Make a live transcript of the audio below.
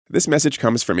This message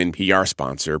comes from NPR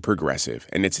sponsor Progressive,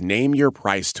 and it's Name Your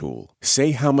Price tool.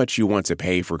 Say how much you want to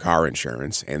pay for car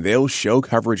insurance, and they'll show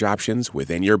coverage options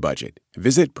within your budget.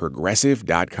 Visit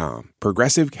Progressive.com.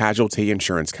 Progressive Casualty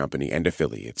Insurance Company and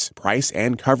Affiliates. Price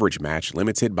and coverage match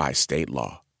limited by state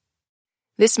law.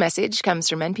 This message comes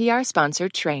from NPR sponsor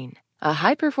Trane. A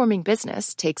high-performing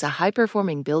business takes a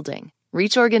high-performing building.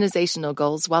 Reach organizational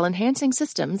goals while enhancing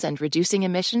systems and reducing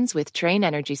emissions with Trane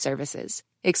Energy Services.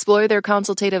 Explore their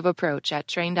consultative approach at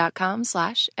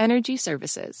trane.com/energy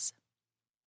services.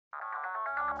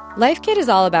 Life Kit is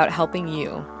all about helping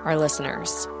you, our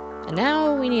listeners. And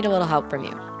now we need a little help from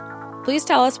you. Please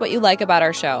tell us what you like about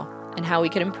our show and how we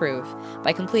could improve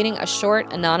by completing a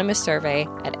short, anonymous survey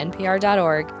at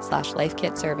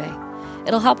npr.org/lifekitsurvey.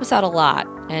 It'll help us out a lot,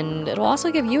 and it'll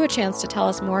also give you a chance to tell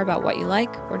us more about what you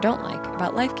like or don't like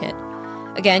about Life Kit.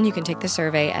 Again, you can take the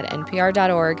survey at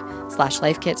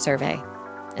npr.org/lifekitsurvey.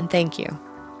 And thank you.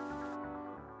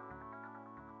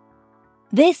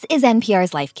 This is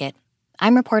NPR's Life Kit.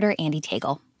 I'm reporter Andy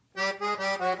Tagle.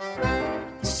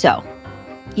 So,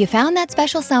 you found that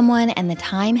special someone and the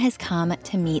time has come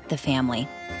to meet the family.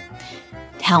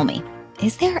 Tell me,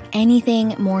 is there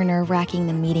anything more nerve-wracking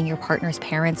than meeting your partner's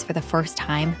parents for the first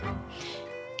time?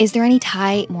 Is there any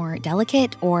tie more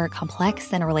delicate or complex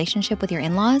than a relationship with your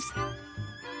in-laws?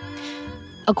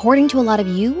 According to a lot of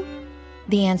you,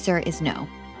 the answer is no.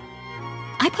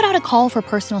 I put out a call for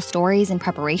personal stories in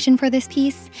preparation for this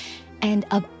piece, and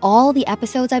of all the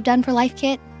episodes I've done for Life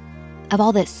Kit, of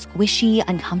all the squishy,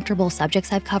 uncomfortable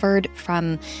subjects I've covered,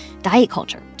 from diet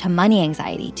culture to money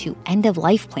anxiety to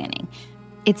end-of-life planning,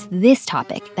 it's this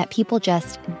topic that people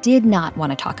just did not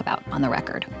want to talk about on the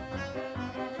record.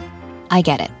 I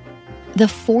get it. The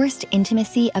forced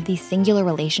intimacy of these singular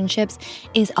relationships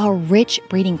is a rich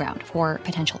breeding ground for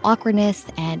potential awkwardness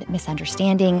and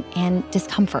misunderstanding and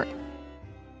discomfort.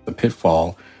 The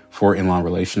pitfall for in-law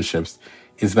relationships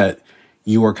is that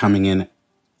you are coming in,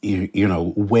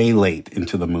 way late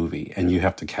into the movie and you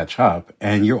have to catch up,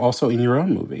 and you're also in your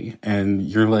own movie and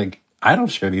you're like, I don't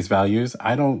share these values.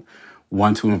 I don't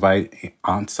want to invite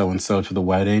Aunt so-and-so to the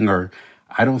wedding, or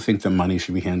I don't think that money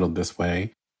should be handled this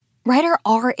way. Writer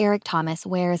R. Eric Thomas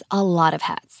wears a lot of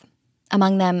hats.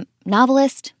 Among them,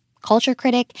 novelist, culture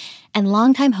critic, and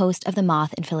longtime host of The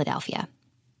Moth in Philadelphia.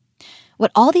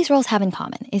 What all these roles have in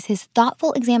common is his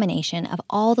thoughtful examination of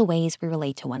all the ways we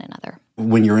relate to one another.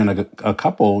 When you're in a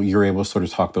couple, you're able to sort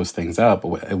of talk those things up.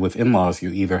 But with in-laws,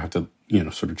 you either have to,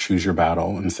 sort of choose your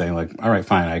battle and say, like, all right,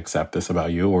 fine, I accept this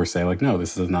about you, or say, like, no,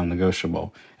 this is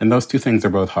non-negotiable. And those two things are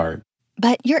both hard.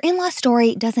 But your in-law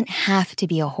story doesn't have to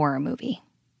be a horror movie.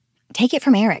 Take it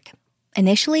from Eric.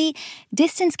 Initially,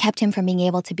 distance kept him from being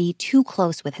able to be too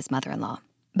close with his mother-in-law.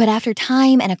 But after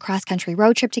time and a cross-country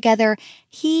road trip together,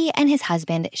 he and his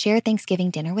husband shared Thanksgiving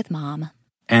dinner with Mom.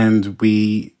 And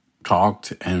we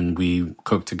talked and we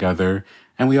cooked together,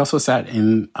 and we also sat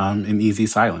in easy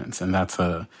silence. And that's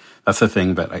a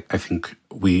thing that I think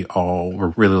we all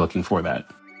were really looking for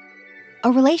that.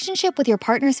 A relationship with your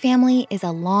partner's family is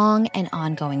a long and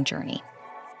ongoing journey.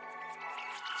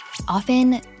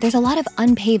 Often, there's a lot of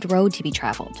unpaved road to be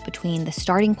traveled between the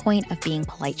starting point of being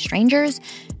polite strangers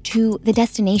to the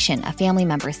destination of family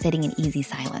members sitting in easy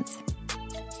silence.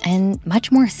 And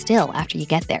much more still after you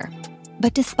get there.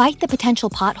 But despite the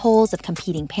potential potholes of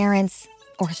competing parents,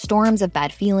 or storms of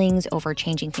bad feelings over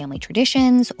changing family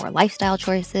traditions, or lifestyle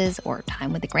choices, or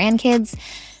time with the grandkids,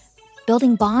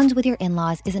 building bonds with your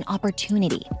in-laws is an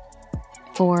opportunity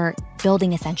for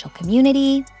building essential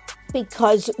community.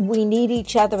 Because we need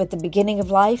each other at the beginning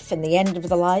of life and the end of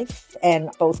the life, and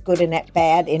both good and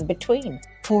bad in between.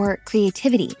 For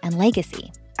creativity and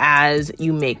legacy. As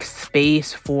you make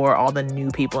space for all the new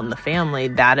people in the family,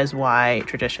 that is why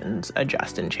traditions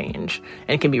adjust and change,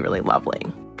 and it can be really lovely.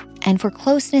 And for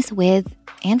closeness with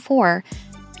and for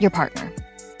your partner.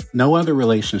 No other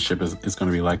relationship is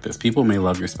going to be like this. People may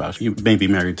love your spouse. You may be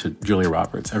married to Julia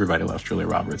Roberts. Everybody loves Julia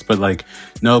Roberts. But,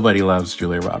 nobody loves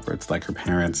Julia Roberts like her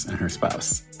parents and her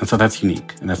spouse. And so that's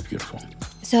unique, and that's beautiful.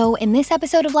 So in this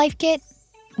episode of Life Kit,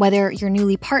 whether you're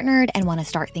newly partnered and want to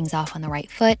start things off on the right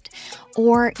foot,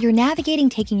 or you're navigating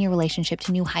taking your relationship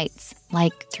to new heights,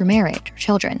 like through marriage or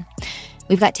children,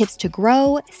 we've got tips to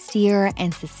grow, steer,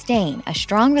 and sustain a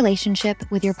strong relationship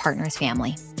with your partner's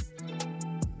family.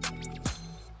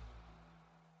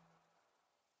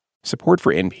 Support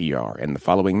for NPR and the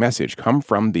following message come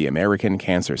from the American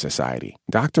Cancer Society.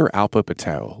 Dr. Alpa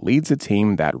Patel leads a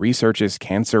team that researches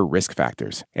cancer risk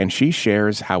factors, and she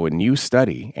shares how a new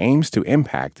study aims to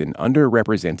impact an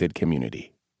underrepresented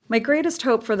community. My greatest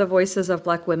hope for the Voices of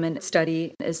Black Women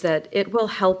study is that it will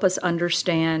help us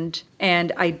understand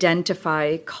and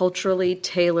identify culturally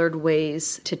tailored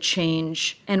ways to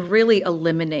change and really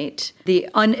eliminate the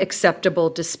unacceptable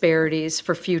disparities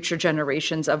for future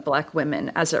generations of Black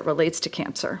women as it relates to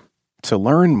cancer. To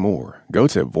learn more, go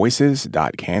to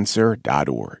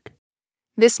voices.cancer.org.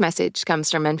 This message comes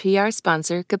from NPR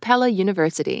sponsor Capella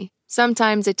University.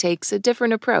 Sometimes it takes a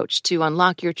different approach to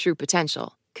unlock your true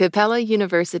potential. Capella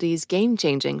University's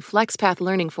game-changing FlexPath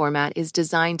learning format is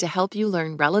designed to help you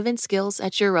learn relevant skills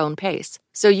at your own pace,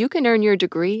 so you can earn your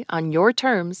degree on your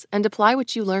terms and apply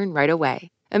what you learn right away.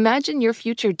 Imagine your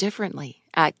future differently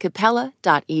at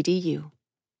capella.edu.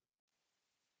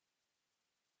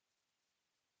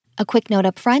 A quick note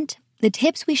up front, the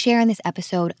tips we share in this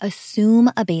episode assume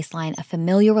a baseline of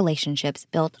familial relationships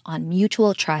built on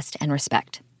mutual trust and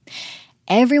respect.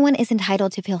 Everyone is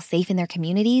entitled to feel safe in their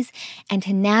communities and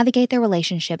to navigate their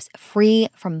relationships free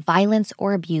from violence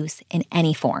or abuse in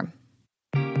any form.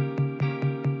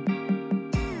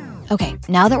 Okay,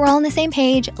 now that we're all on the same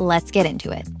page, let's get into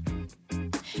it.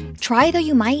 Try though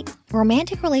you might,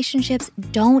 romantic relationships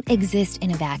don't exist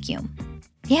in a vacuum.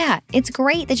 Yeah, it's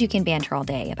great that you can banter all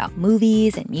day about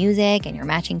movies and music and your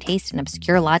matching taste in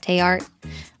obscure latte art.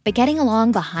 But getting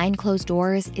along behind closed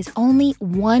doors is only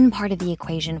one part of the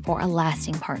equation for a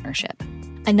lasting partnership.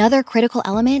 Another critical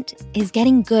element is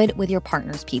getting good with your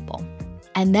partner's people.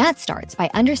 And that starts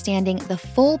by understanding the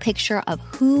full picture of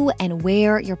who and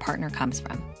where your partner comes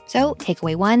from. So,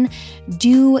 takeaway 1,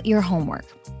 do your homework.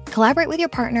 Collaborate with your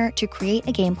partner to create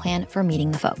a game plan for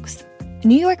meeting the folks.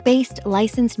 New York-based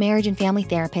licensed marriage and family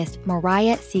therapist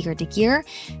Mariah Seeger-DeGeer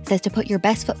says to put your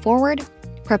best foot forward,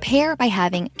 prepare by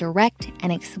having direct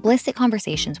and explicit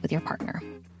conversations with your partner.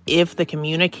 If the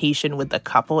communication with the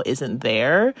couple isn't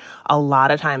there, a lot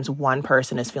of times one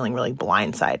person is feeling really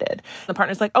blindsided. The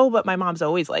partner's like, oh, but my mom's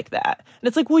always like that. And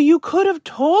it's like, well, you could have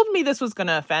told me this was going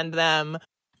to offend them.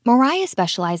 Mariah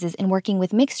specializes in working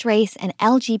with mixed race and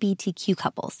LGBTQ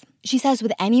couples. She says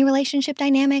with any relationship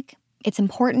dynamic, it's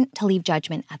important to leave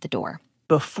judgment at the door.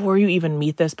 Before you even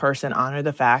meet this person, honor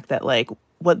the fact that, like,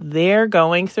 what they're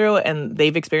going through and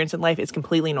they've experienced in life is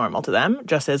completely normal to them,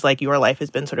 just as, like, your life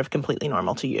has been sort of completely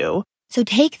normal to you. So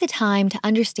take the time to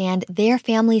understand their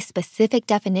family's specific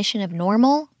definition of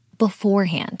normal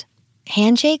beforehand.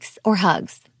 Handshakes or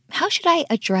hugs? How should I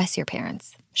address your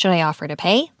parents? Should I offer to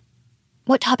pay?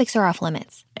 What topics are off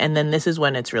limits? And then this is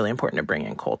when it's really important to bring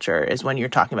in culture, is when you're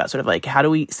talking about sort of like, how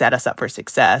do we set us up for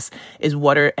success? Is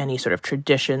what are any sort of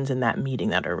traditions in that meeting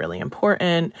that are really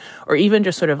important? Or even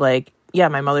just sort of like, yeah,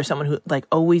 my mother's someone who like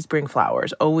always bring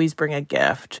flowers, always bring a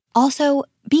gift. Also,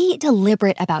 be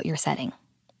deliberate about your setting.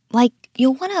 Like,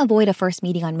 you'll want to avoid a first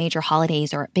meeting on major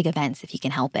holidays or big events if you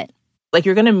can help it. Like,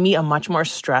 you're going to meet a much more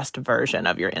stressed version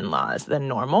of your in-laws than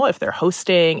normal if they're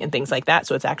hosting and things like that.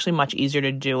 So it's actually much easier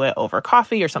to do it over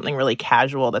coffee or something really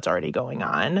casual that's already going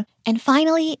on. And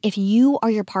finally, if you or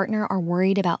your partner are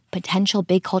worried about potential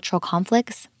big cultural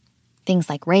conflicts, things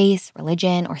like race,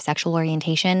 religion, or sexual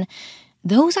orientation,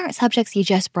 those aren't subjects you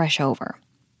just brush over.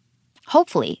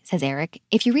 Hopefully, says Eric,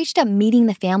 if you reached a meeting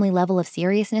the family level of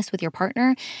seriousness with your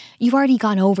partner, you've already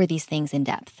gone over these things in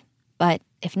depth. But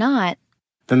if not,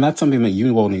 then that's something that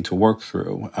you will need to work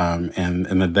through,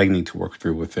 and that they need to work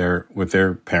through with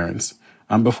their parents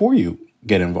before you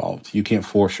get involved. You can't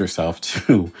force yourself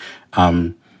to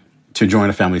join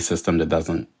a family system that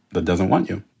doesn't want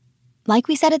you. Like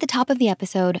we said at the top of the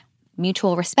episode,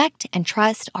 mutual respect and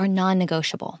trust are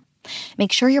non-negotiable.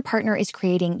 Make sure your partner is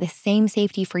creating the same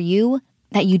safety for you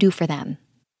that you do for them.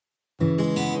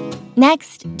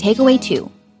 Next, takeaway 2.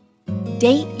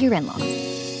 Date your in-laws.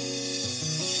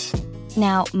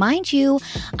 Now, mind you,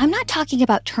 I'm not talking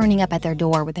about turning up at their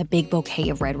door with a big bouquet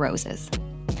of red roses.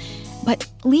 But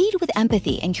lead with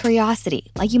empathy and curiosity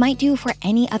like you might do for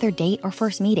any other date or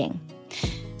first meeting.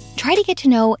 Try to get to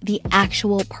know the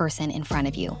actual person in front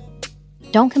of you.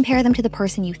 Don't compare them to the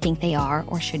person you think they are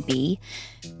or should be.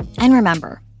 And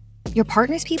remember, your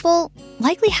partner's people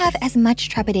likely have as much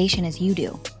trepidation as you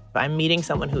do. I'm meeting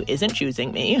someone who isn't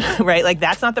choosing me, right? Like,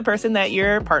 that's not the person that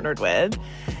you're partnered with.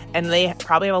 And they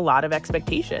probably have a lot of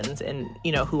expectations in,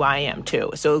 who I am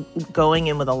too. So going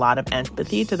in with a lot of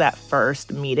empathy to that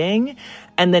first meeting,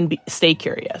 and then stay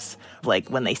curious. Like,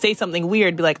 when they say something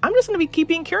weird, be like, I'm just going to keep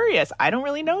being curious. I don't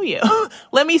really know you.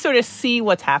 Let me sort of see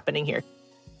what's happening here.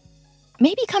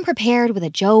 Maybe come prepared with a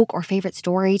joke or favorite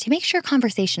story to make sure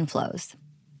conversation flows.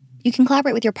 You can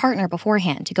collaborate with your partner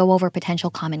beforehand to go over potential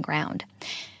common ground.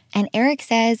 And Eric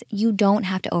says you don't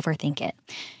have to overthink it.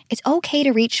 It's okay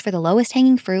to reach for the lowest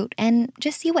hanging fruit and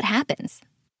just see what happens.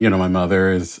 My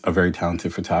mother is a very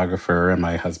talented photographer and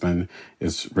my husband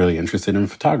is really interested in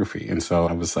photography. And so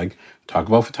I was like, talk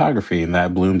about photography. And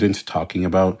that bloomed into talking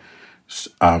about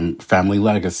family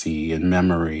legacy and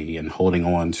memory and holding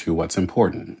on to what's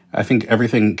important. I think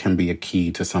everything can be a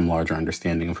key to some larger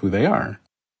understanding of who they are.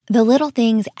 The little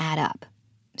things add up.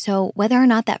 So whether or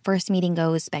not that first meeting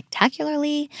goes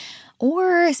spectacularly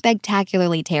or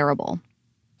spectacularly terrible,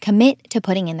 commit to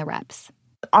putting in the reps.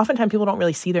 Oftentimes people don't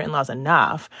really see their in-laws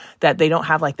enough that they don't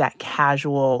have like that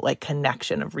casual like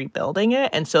connection of rebuilding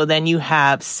it. And so then you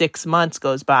have 6 months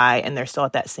goes by and they're still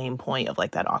at that same point of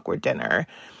like that awkward dinner.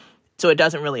 So it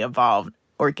doesn't really evolve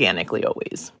organically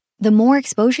always. The more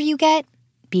exposure you get,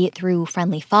 be it through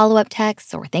friendly follow-up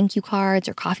texts or thank you cards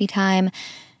or coffee time,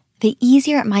 the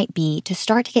easier it might be to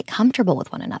start to get comfortable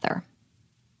with one another.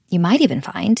 You might even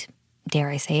find, dare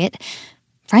I say it,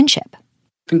 friendship.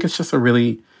 I think it's just a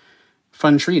really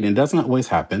fun treat. It doesn't always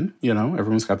happen,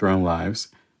 everyone's got their own lives.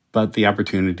 But the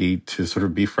opportunity to sort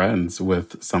of be friends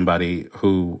with somebody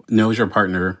who knows your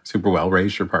partner super well,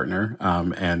 raised your partner,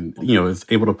 and, is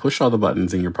able to push all the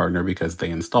buttons in your partner because they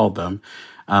installed them.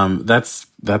 That's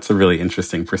a really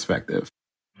interesting perspective.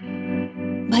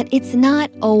 But it's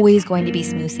not always going to be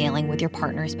smooth sailing with your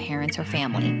partner's parents or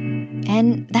family.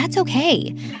 And that's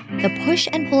okay. The push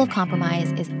and pull of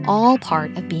compromise is all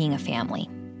part of being a family.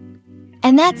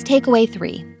 And that's takeaway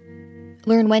 3.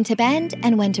 Learn when to bend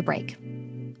and when to break.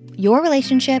 Your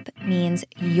relationship means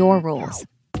your rules.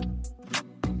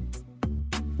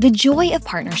 The joy of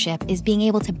partnership is being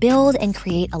able to build and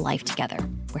create a life together.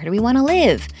 Where do we want to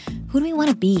live? Who do we want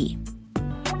to be?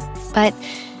 But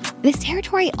this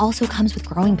territory also comes with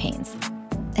growing pains,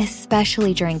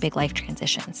 especially during big life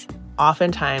transitions.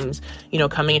 Oftentimes,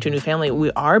 coming into a new family,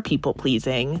 we are people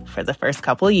pleasing for the first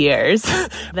couple of years.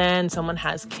 Then someone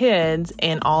has kids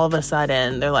and all of a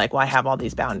sudden they're like, well, I have all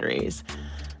these boundaries.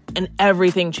 And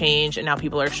everything changed and now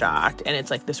people are shocked. And it's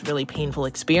like this really painful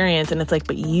experience. And it's like,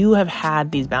 but you have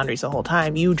had these boundaries the whole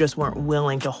time. You just weren't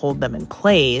willing to hold them in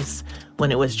place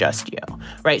when it was just you,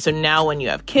 right? So now when you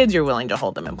have kids, you're willing to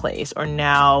hold them in place. Or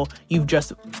now you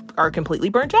just are completely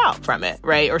burnt out from it,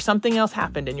 right? Or something else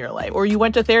happened in your life. Or you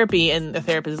went to therapy and the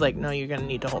therapist is like, no, you're going to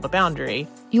need to hold a boundary.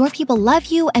 Your people love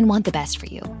you and want the best for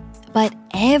you. But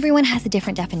everyone has a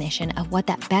different definition of what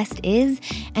that best is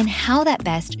and how that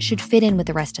best should fit in with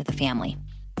the rest of the family.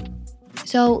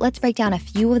 So let's break down a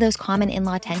few of those common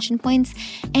in-law tension points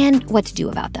and what to do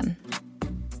about them.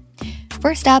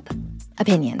 First up,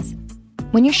 opinions.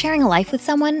 When you're sharing a life with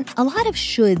someone, a lot of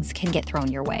shoulds can get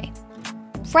thrown your way.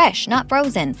 Fresh, not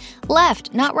frozen.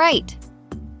 Left, not right.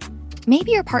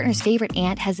 Maybe your partner's favorite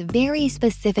aunt has very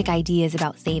specific ideas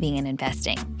about saving and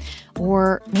investing.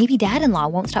 Or maybe dad-in-law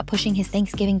won't stop pushing his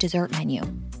Thanksgiving dessert menu.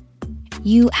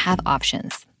 You have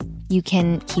options. You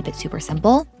can keep it super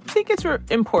simple. I think it's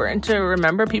important to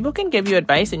remember people can give you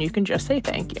advice and you can just say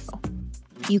thank you.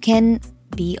 You can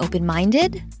be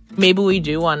open-minded. Maybe we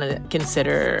do want to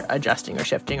consider adjusting or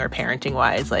shifting or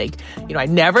parenting-wise. Like, I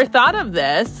never thought of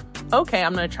this. Okay,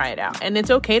 I'm going to try it out. And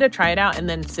it's okay to try it out and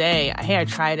then say, hey, I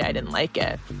tried it, I didn't like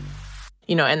it.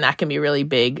 And that can be really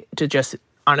big to just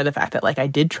honor the fact that, like, I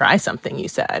did try something you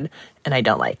said and I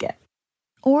don't like it.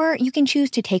 Or you can choose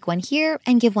to take one here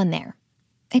and give one there.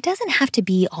 It doesn't have to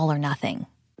be all or nothing.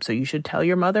 So you should tell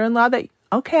your mother-in-law that,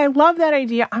 okay, I love that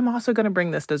idea. I'm also going to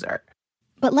bring this dessert.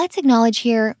 But let's acknowledge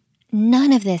here,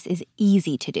 none of this is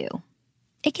easy to do.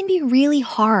 It can be really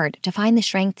hard to find the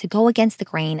strength to go against the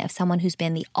grain of someone who's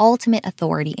been the ultimate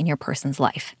authority in your person's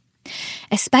life,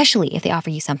 especially if they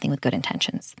offer you something with good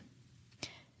intentions.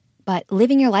 But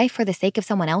living your life for the sake of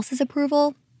someone else's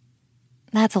approval,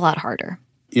 that's a lot harder.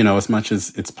 As much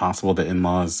as it's possible that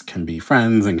in-laws can be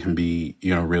friends and can be,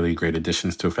 really great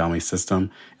additions to a family system,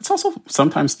 it's also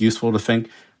sometimes useful to think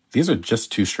these are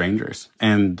just two strangers.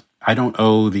 And I don't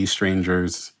owe these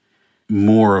strangers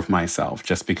more of myself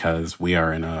just because we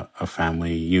are in a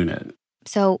family unit.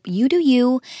 So you do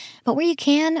you, but where you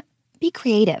can, be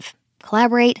creative,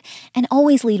 collaborate, and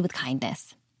always lead with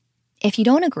kindness. If you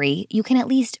don't agree, you can at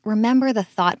least remember the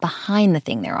thought behind the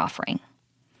thing they're offering.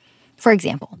 For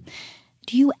example,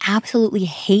 do you absolutely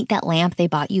hate that lamp they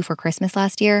bought you for Christmas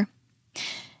last year?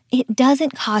 It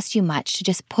doesn't cost you much to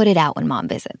just put it out when mom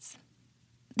visits.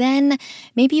 Then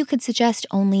maybe you could suggest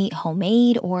only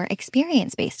homemade or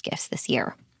experience-based gifts this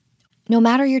year. No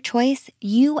matter your choice,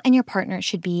 you and your partner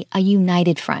should be a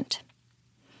united front.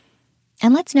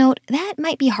 And let's note, that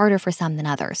might be harder for some than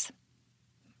others.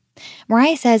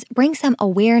 Mariah says bring some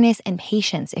awareness and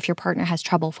patience if your partner has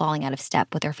trouble falling out of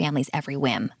step with their family's every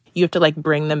whim. You have to like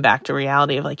bring them back to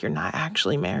reality of like, you're not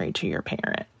actually married to your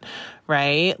parent,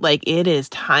 right? Like it is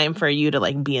time for you to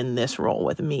like be in this role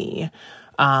with me.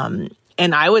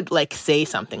 And I would like say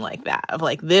something like that of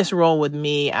like this role with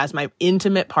me as my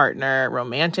intimate partner,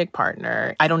 romantic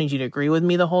partner. I don't need you to agree with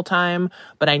me the whole time,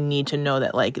 but I need to know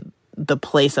that like the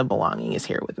place of belonging is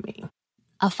here with me.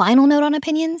 A final note on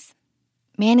opinions: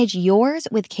 manage yours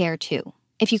with care too.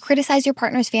 If you criticize your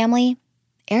partner's family,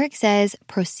 Eric says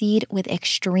proceed with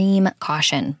extreme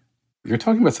caution. You're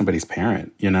talking about somebody's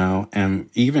parent, and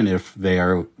even if they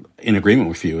are in agreement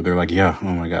with you, they're like, yeah,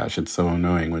 oh my gosh, it's so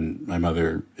annoying when my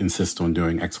mother insists on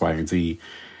doing X, Y, and Z.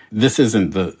 This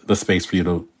isn't the space for you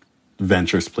to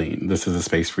vent your spleen. This is a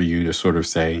space for you to sort of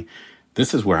say,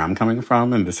 this is where I'm coming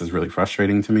from, and this is really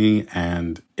frustrating to me,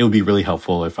 and it would be really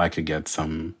helpful if I could get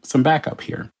some backup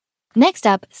here. Next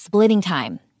up, splitting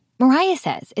time. Mariah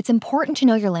says it's important to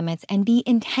know your limits and be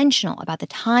intentional about the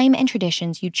time and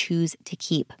traditions you choose to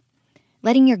keep.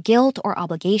 Letting your guilt or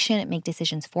obligation make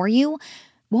decisions for you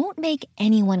won't make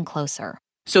anyone closer.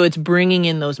 So it's bringing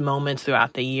in those moments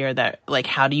throughout the year that, like,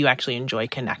 how do you actually enjoy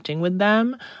connecting with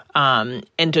them? And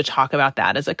to talk about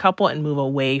that as a couple and move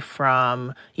away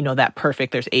from, that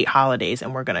perfect, there's 8 holidays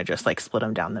and we're going to just like split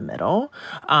them down the middle.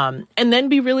 And then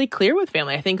be really clear with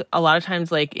family. I think a lot of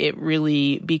times, like, it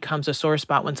really becomes a sore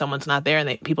spot when someone's not there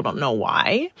and people don't know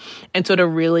why. And so to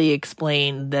really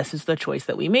explain, this is the choice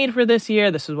that we made for this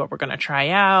year. This is what we're going to try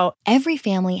out. Every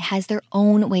family has their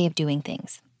own way of doing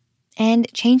things.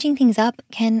 And changing things up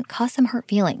can cause some hurt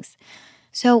feelings.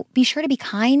 So be sure to be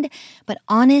kind, but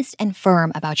honest and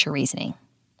firm about your reasoning.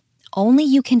 Only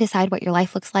you can decide what your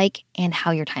life looks like and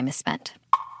how your time is spent.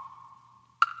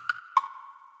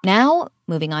 Now,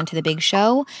 moving on to the big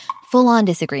show, full-on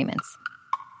disagreements.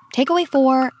 Takeaway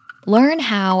 4, learn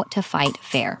how to fight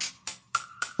fair.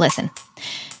 Listen,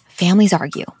 families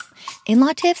argue.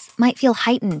 In-law tiffs might feel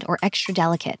heightened or extra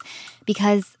delicate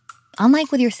because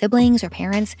unlike with your siblings or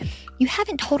parents, you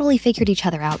haven't totally figured each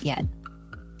other out yet.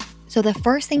 So the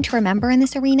first thing to remember in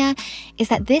this arena is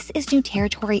that this is new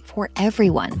territory for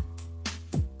everyone.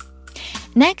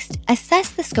 Next, assess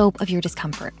the scope of your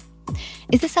discomfort.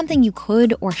 Is this something you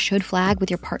could or should flag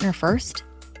with your partner first?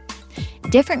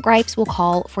 Different gripes will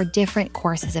call for different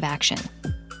courses of action.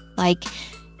 Like,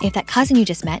 if that cousin you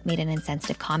just met made an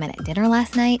insensitive comment at dinner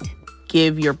last night,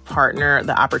 give your partner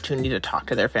the opportunity to talk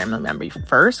to their family member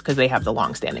first because they have the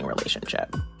long-standing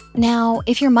relationship. Now,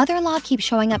 if your mother-in-law keeps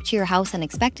showing up to your house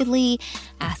unexpectedly,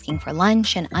 asking for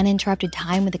lunch and uninterrupted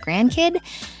time with a grandkid,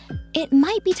 it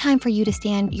might be time for you to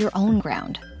stand your own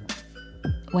ground.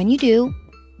 When you do,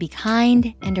 be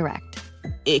kind and direct.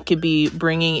 It could be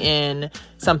bringing in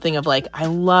something of like, I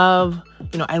love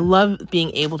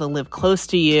being able to live close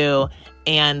to you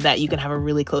and that you can have a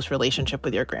really close relationship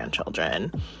with your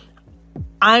grandchildren.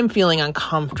 I'm feeling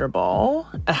uncomfortable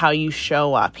at how you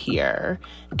show up here,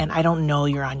 and I don't know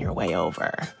you're on your way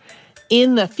over.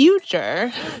 In the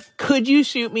future, could you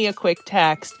shoot me a quick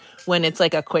text when it's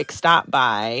like a quick stop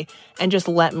by and just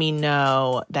let me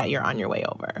know that you're on your way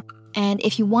over? And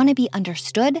if you want to be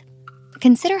understood,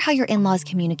 consider how your in-laws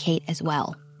communicate as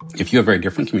well. If you have very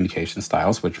different communication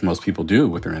styles, which most people do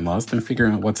with their in-laws, then figure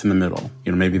out what's in the middle.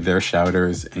 Maybe they're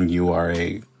shouters and you are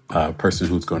a person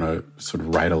who's going to sort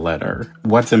of write a letter.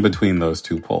 What's in between those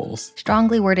two poles?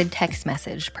 Strongly worded text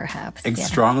message, perhaps. A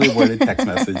strongly worded text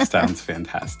message sounds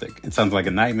fantastic. It sounds like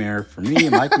a nightmare for me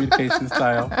and my communication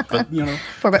style, but,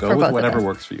 go with whatever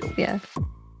works for you. Yeah.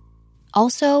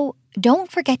 Also, don't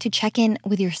forget to check in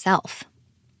with yourself.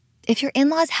 If your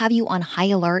in-laws have you on high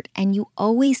alert and you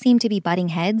always seem to be butting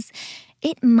heads,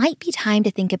 it might be time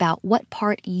to think about what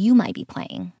part you might be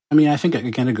playing. I mean, I think,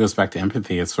 again, it goes back to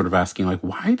empathy. It's sort of asking, like,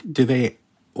 why do they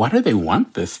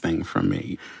want this thing from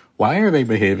me? Why are they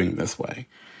behaving this way?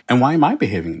 And why am I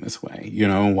behaving this way?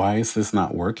 Why is this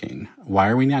not working? Why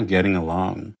are we not getting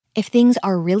along? If things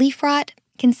are really fraught,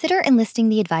 consider enlisting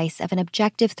the advice of an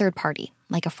objective third party,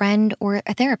 like a friend or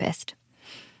a therapist.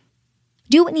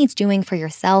 Do what needs doing for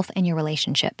yourself and your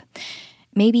relationship.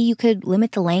 Maybe you could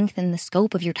limit the length and the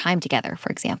scope of your time together, for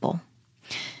example.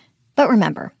 But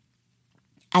remember,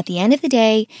 at the end of the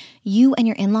day, you and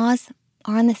your in-laws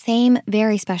are on the same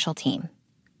very special team.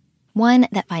 One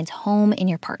that finds home in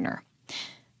your partner.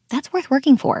 That's worth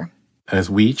working for. As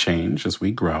we change, as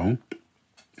we grow,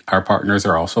 our partners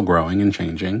are also growing and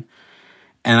changing.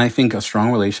 And I think a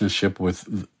strong relationship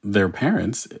with their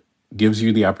parents gives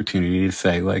you the opportunity to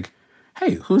say, like,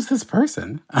 hey, who's this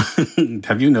person?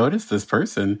 Have you noticed this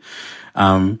person?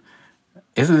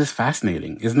 isn't this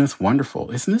fascinating? Isn't this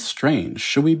wonderful? Isn't this strange?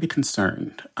 Should we be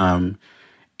concerned?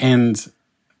 And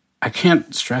I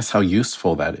can't stress how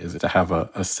useful that is to have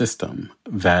a system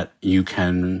that you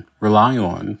can rely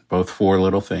on, both for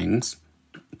little things,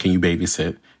 can you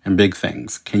babysit, and big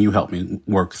things. Can you help me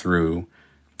work through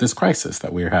this crisis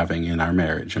that we're having in our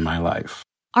marriage, in my life?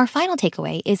 Our final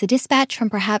takeaway is a dispatch from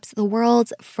perhaps the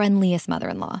world's friendliest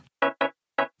mother-in-law.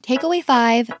 Takeaway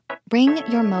 5, bring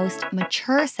your most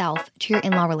mature self to your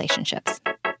in-law relationships.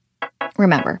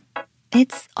 Remember,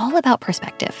 it's all about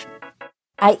perspective.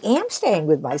 I am staying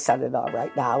with my son-in-law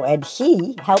right now, and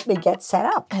he helped me get set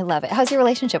up. I love it. How's your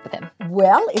relationship with him?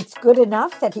 Well, it's good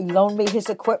enough that he loaned me his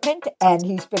equipment, and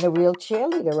he's been a real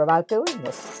cheerleader about doing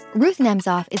this. Ruth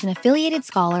Nemzoff is an affiliated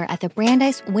scholar at the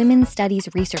Brandeis Women's Studies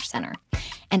Research Center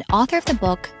and author of the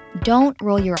book, Don't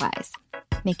Roll Your Eyes,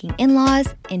 Making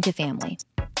In-Laws into Family.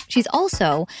 She's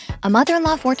also a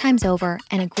mother-in-law 4 times over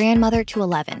and a grandmother to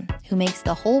 11 who makes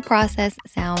the whole process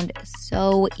sound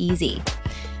so easy.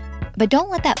 But don't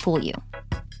let that fool you.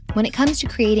 When it comes to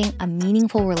creating a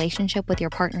meaningful relationship with your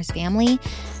partner's family,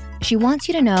 she wants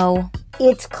you to know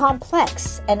it's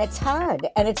complex and it's hard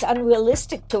and it's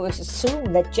unrealistic to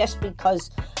assume that just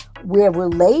because we're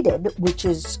related, which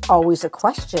is always a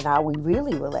question, are we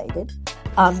really related,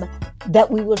 that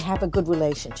we will have a good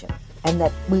relationship and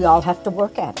that we all have to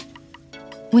work at it.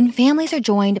 When families are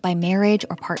joined by marriage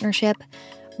or partnership,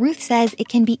 Ruth says it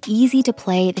can be easy to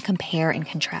play the compare and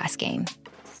contrast game.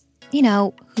 You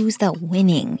know, who's the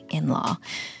winning in-law?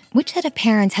 Which set of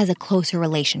parents has a closer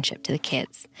relationship to the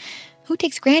kids? Who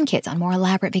takes grandkids on more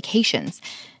elaborate vacations?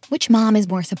 Which mom is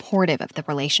more supportive of the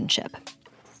relationship?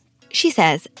 She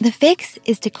says the fix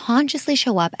is to consciously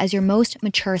show up as your most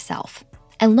mature self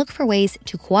and look for ways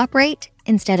to cooperate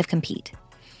instead of compete,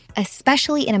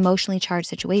 especially in emotionally charged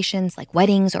situations like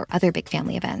weddings or other big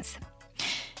family events.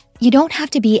 You don't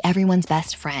have to be everyone's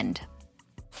best friend.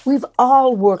 We've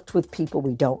all worked with people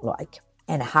we don't like.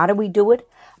 And how do we do it?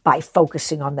 By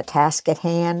focusing on the task at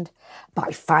hand,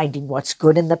 by finding what's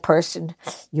good in the person.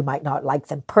 You might not like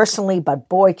them personally, but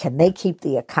boy, can they keep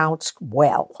the accounts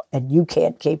well, and you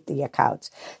can't keep the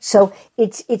accounts. So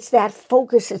it's that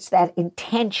focus, it's that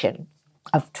intention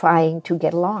of trying to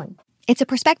get along. It's a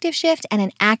perspective shift and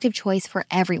an active choice for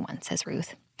everyone, says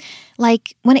Ruth.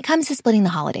 Like when it comes to splitting the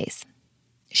holidays.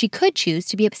 She could choose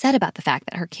to be upset about the fact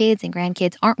that her kids and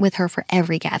grandkids aren't with her for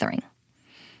every gathering.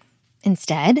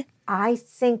 Instead, I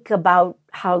think about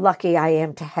how lucky I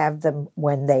am to have them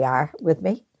when they are with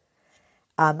me.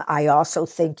 I also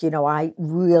think, I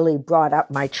really brought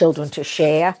up my children to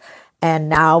share, and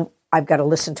now I've got to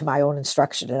listen to my own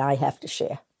instruction and I have to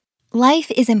share.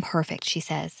 Life is imperfect, she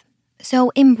says.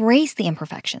 So embrace the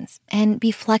imperfections and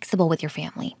be flexible with your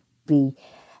family. Be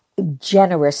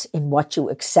generous in what you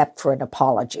accept for an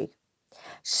apology.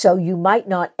 So you might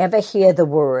not ever hear the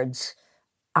words,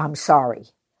 I'm sorry.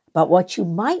 But what you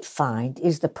might find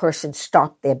is the person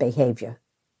stopped their behavior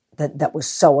that was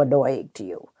so annoying to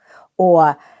you.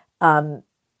 Or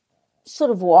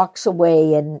sort of walks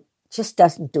away and just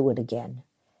doesn't do it again.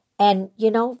 And,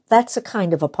 that's a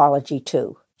kind of apology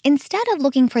too. Instead of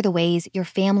looking for the ways your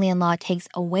family-in-law takes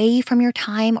away from your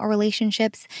time or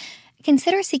relationships,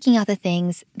 consider seeking out the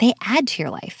things they add to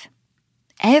your life.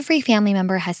 Every family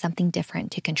member has something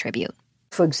different to contribute.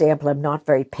 For example, I'm not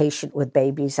very patient with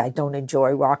babies. I don't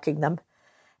enjoy rocking them.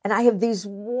 And I have these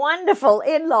wonderful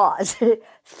in-laws.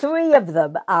 3 of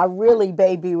them are really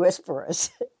baby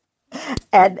whisperers.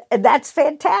 and that's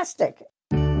fantastic.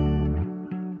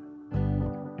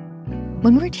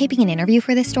 When we were taping an interview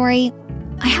for this story,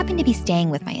 I happened to be staying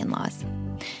with my in-laws.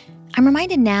 I'm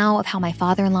reminded now of how my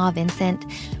father-in-law, Vincent,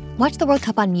 watched the World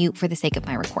Cup on mute for the sake of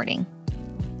my recording.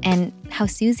 And how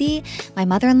Susie, my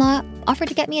mother-in-law, offered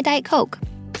to get me a Diet Coke,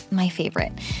 my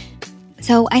favorite.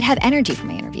 So I'd have energy for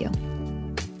my interview.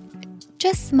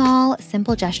 Just small,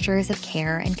 simple gestures of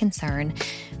care and concern,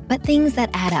 but things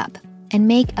that add up and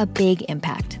make a big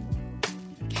impact.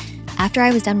 After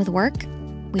I was done with work,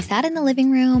 we sat in the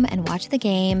living room and watched the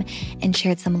game and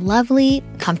shared some lovely,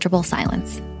 comfortable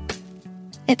silence.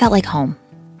 It felt like home.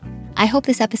 I hope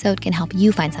this episode can help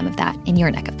you find some of that in your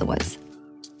neck of the woods.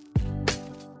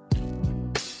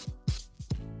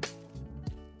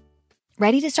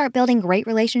 Ready to start building great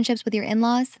relationships with your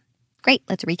in-laws? Great,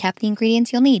 let's recap the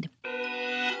ingredients you'll need.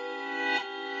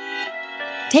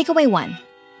 Takeaway 1.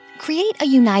 Create a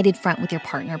united front with your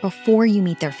partner before you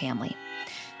meet their family.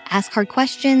 Ask hard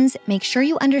questions, make sure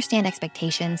you understand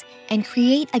expectations, and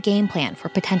create a game plan for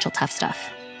potential tough stuff.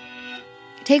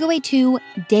 Takeaway 2,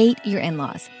 date your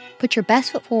in-laws. Put your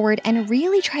best foot forward and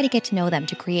really try to get to know them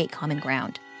to create common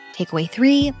ground. Takeaway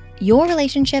 3, Your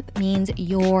relationship means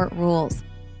your rules.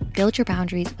 Build your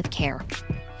boundaries with care.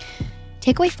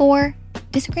 Takeaway 4,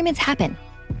 disagreements happen.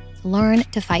 Learn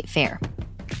to fight fair.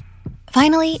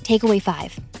 Finally, takeaway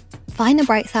 5, find the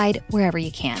bright side wherever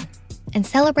you can and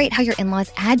celebrate how your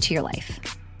in-laws add to your life.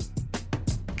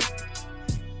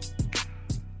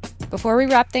 Before we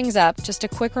wrap things up, just a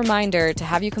quick reminder to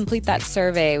have you complete that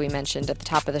survey we mentioned at the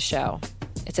top of the show.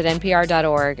 It's at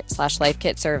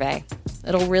npr.org/lifekitsurvey.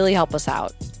 It'll really help us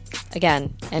out.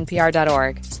 Again,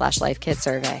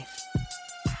 npr.org/lifekitsurvey.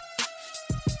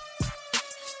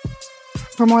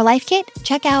 For more Life Kit,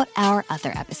 check out our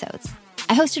other episodes.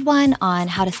 I hosted one on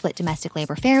how to split domestic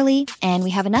labor fairly, and we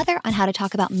have another on how to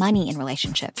talk about money in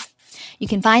relationships. You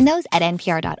can find those at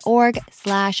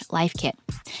npr.org/lifekit.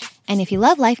 And if you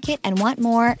love Life Kit and want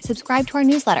more, subscribe to our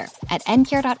newsletter at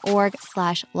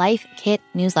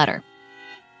npr.org/lifekitnewsletter.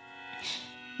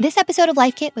 This episode of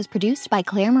Life Kit was produced by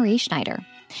Claire Marie Schneider.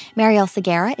 Marielle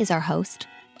Segura is our host.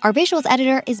 Our visuals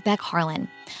editor is Beck Harlan.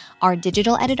 Our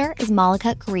digital editor is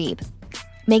Malika Karib.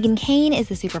 Megan Kane is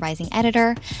the supervising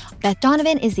editor. Beth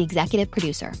Donovan is the executive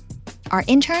producer. Our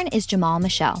intern is Jamal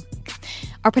Michelle.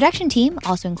 Our production team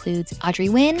also includes Audrey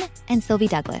Nguyen and Sylvie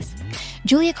Douglas.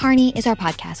 Julia Carney is our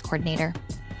podcast coordinator.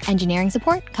 Engineering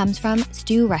support comes from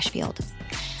Stu Rushfield.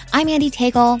 I'm Andy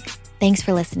Tagle. Thanks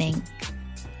for listening.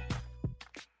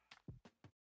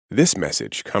 This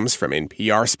message comes from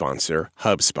NPR sponsor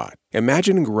HubSpot.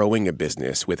 Imagine growing a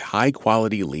business with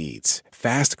high-quality leads,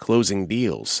 fast-closing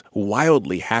deals,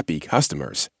 wildly happy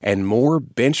customers, and more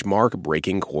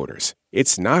benchmark-breaking quarters.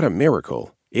 It's not a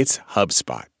miracle, it's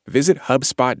HubSpot. Visit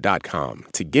HubSpot.com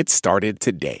to get started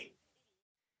today.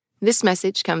 This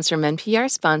message comes from NPR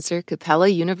sponsor Capella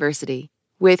University.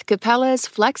 With Capella's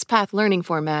FlexPath learning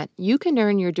format, you can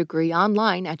earn your degree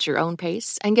online at your own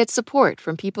pace and get support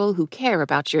from people who care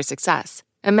about your success.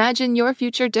 Imagine your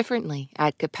future differently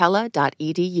at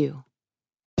capella.edu.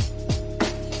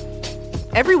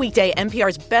 Every weekday,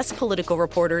 NPR's best political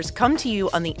reporters come to you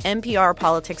on the NPR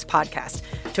Politics Podcast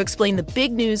to explain the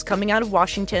big news coming out of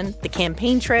Washington, the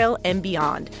campaign trail, and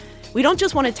beyond. We don't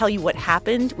just want to tell you what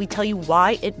happened, we tell you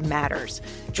why it matters.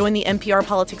 Join the NPR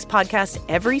Politics Podcast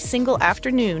every single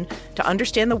afternoon to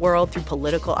understand the world through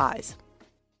political eyes.